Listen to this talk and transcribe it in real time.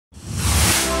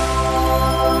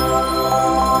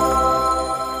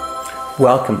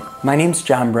Welcome, my name's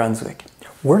John Brunswick.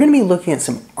 We're going to be looking at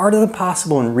some art of the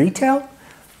possible in retail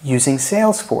using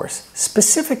Salesforce,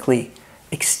 specifically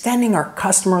extending our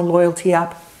customer loyalty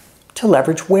app to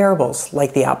leverage wearables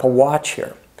like the Apple Watch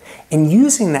here, and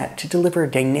using that to deliver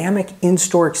a dynamic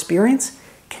in-store experience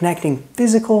connecting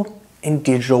physical and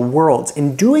digital worlds,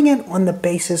 and doing it on the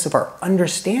basis of our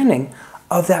understanding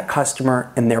of that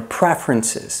customer and their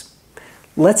preferences.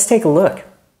 Let's take a look.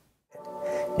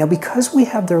 Now, because we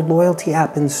have their loyalty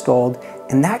app installed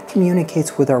and that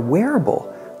communicates with our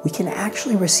wearable, we can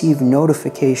actually receive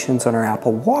notifications on our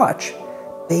Apple Watch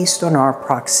based on our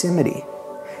proximity.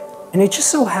 And it just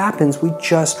so happens we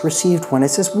just received one. It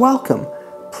says, "Welcome.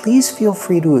 Please feel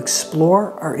free to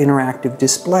explore our interactive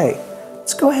display."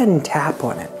 Let's go ahead and tap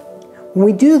on it. When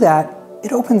we do that,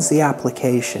 it opens the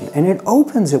application, and it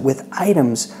opens it with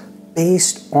items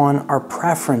based on our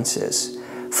preferences.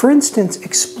 For instance,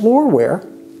 Explore Wear.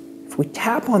 If we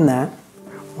tap on that,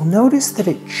 we'll notice that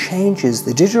it changes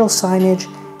the digital signage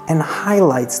and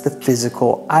highlights the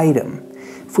physical item.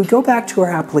 If we go back to our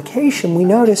application, we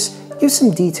notice it gives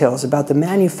some details about the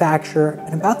manufacturer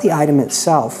and about the item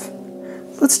itself.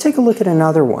 Let's take a look at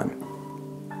another one.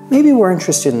 Maybe we're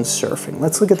interested in surfing.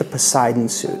 Let's look at the Poseidon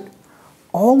suit.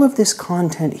 All of this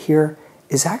content here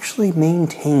is actually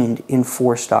maintained in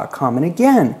Force.com. And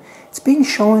again, it's being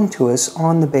shown to us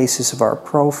on the basis of our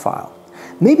profile.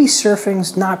 Maybe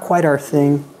surfing's not quite our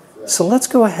thing, so let's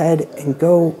go ahead and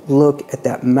go look at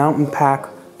that mountain pack,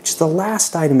 which is the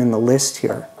last item in the list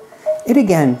here. It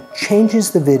again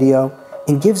changes the video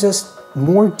and gives us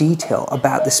more detail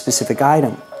about the specific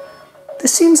item.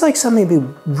 This seems like something to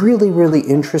be really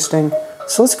interesting,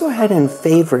 so let's go ahead and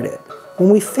favorite it.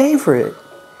 When we favorite it,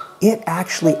 it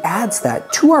actually adds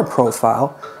that to our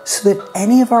profile so that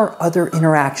any of our other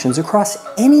interactions across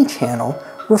any channel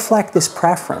reflect this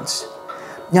preference.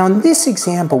 Now, in this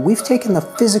example, we've taken the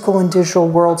physical and digital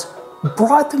worlds,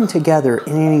 brought them together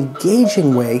in an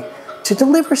engaging way to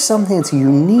deliver something that's a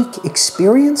unique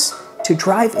experience to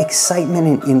drive excitement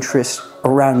and interest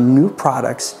around new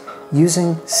products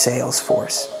using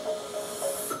Salesforce.